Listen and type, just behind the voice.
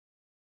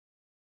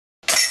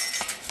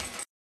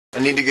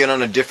need to get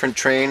on a different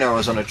train. I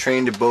was on a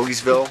train to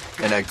Bogiesville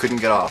and I couldn't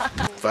get off.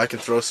 If I can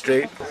throw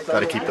straight,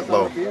 gotta keep it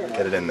low,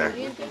 get it in there.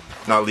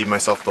 Not leave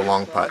myself the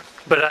long putt.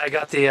 But I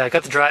got the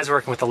drives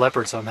working with the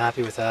leopard, so I'm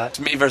happy with that. It's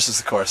me versus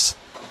the course.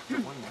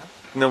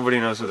 Nobody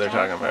knows what they're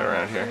talking about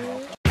around here.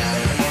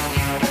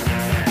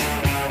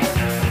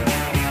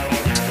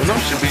 Well, no,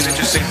 should be an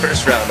interesting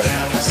first round, I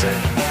have to say.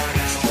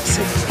 Let's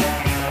see.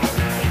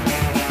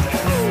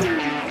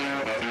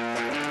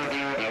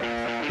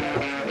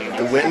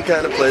 The wind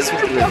kind of plays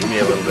with me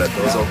a little bit.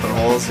 Those open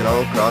holes, you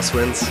know,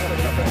 crosswinds,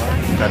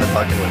 kind of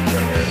fucking with me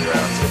on the early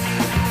rounds.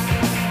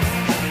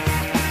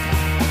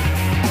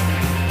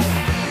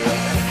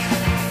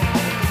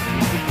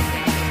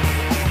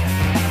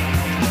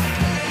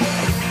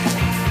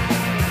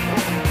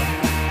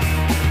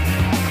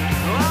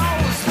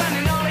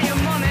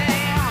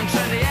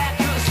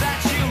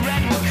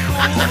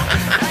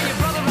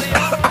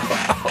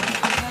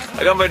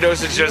 I got my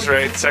dosage just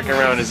right. Second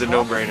round is a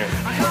no-brainer.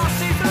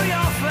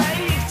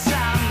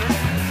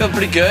 Feeling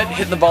pretty good,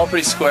 hitting the ball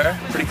pretty square,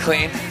 pretty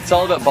clean. It's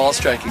all about ball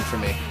striking for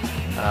me.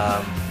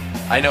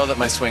 I know that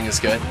my swing is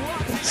good,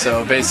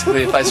 so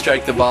basically if I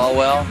strike the ball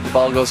well, the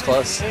ball goes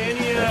close. I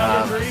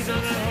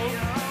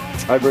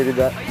birdied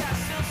that.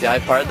 Yeah, I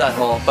parred that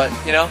hole, but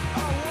you know,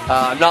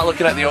 I'm not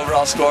looking at the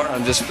overall score.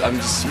 I'm just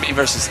me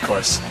versus the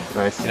course.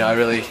 Nice. You know,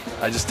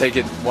 I just take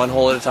it one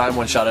hole at a time,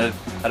 one shot at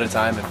a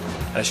time, and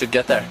I should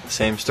get there.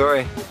 Same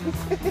story.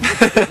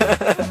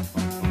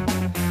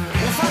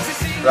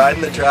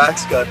 Riding the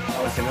tracks, got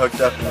fucking hooked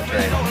up in the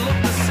train.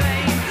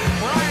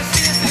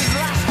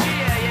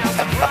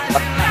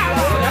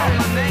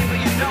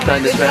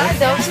 Time to spend.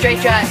 No, straight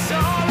drive.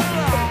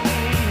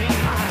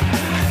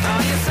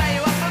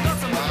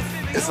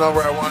 It's not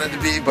where I wanted to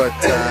be, but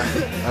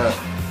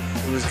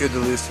it was good to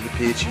lose to the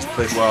Peach. He's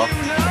played well.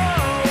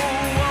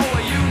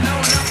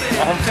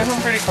 I'm feeling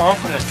pretty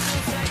confident.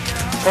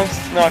 I'm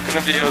not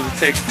going to be able to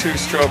take 2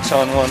 strokes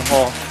on one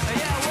hole.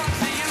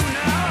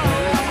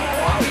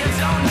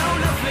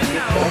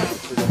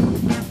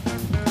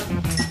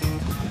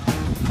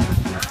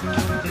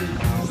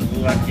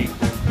 Lucky.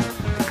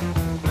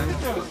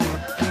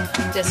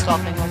 Disc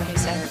golfing, what he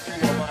said.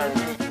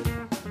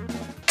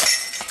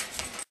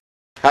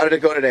 How did it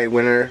go today,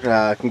 winner?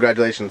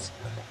 Congratulations.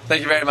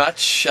 Thank you very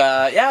much.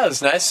 Yeah, it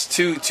was nice.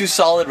 Two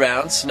solid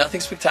rounds.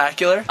 Nothing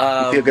spectacular.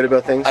 You feel good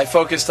about things? I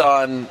focused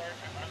on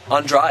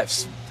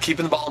drives,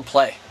 keeping the ball in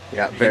play.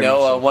 Yeah, very You know,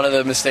 much so. one of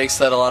the mistakes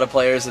that a lot of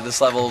players at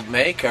this level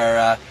make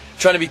are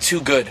trying to be too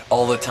good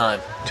all the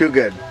time. Too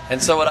good.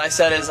 And so what I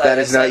said is,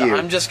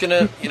 I'm just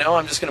gonna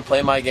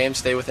play my game,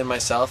 stay within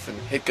myself, and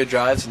hit good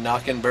drives and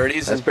knock in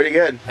birdies. That's pretty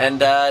good. And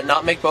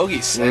not make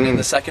bogeys. And in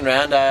the second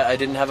round, I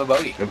didn't have a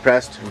bogey.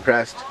 Impressed.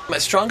 My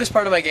strongest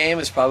part of my game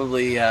is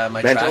probably my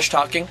Mental? trash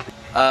talking.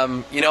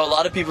 You know, a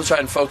lot of people try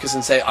and focus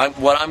and say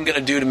what I'm gonna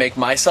do to make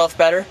myself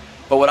better.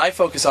 But what I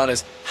focus on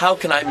is how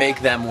can I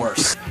make them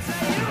worse.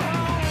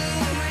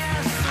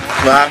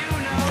 Nah,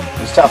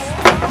 it was tough.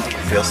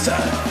 It feels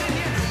tough.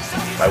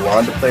 I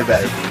wanted to play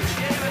better.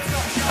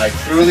 I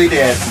truly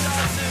did.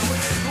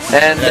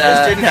 And I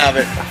just didn't have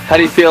it. how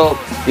do you feel,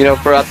 you know,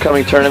 for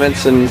upcoming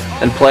tournaments and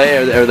play?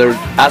 Are there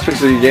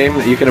aspects of your game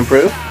that you can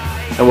improve?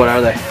 And what are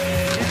they?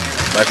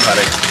 My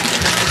putting.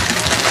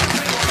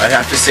 I'd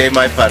have to say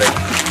my putting.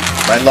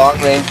 My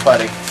long range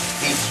putting.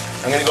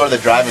 I'm going to go to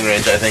the driving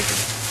range, I think,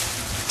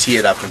 and tee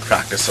it up and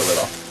practice a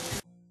little.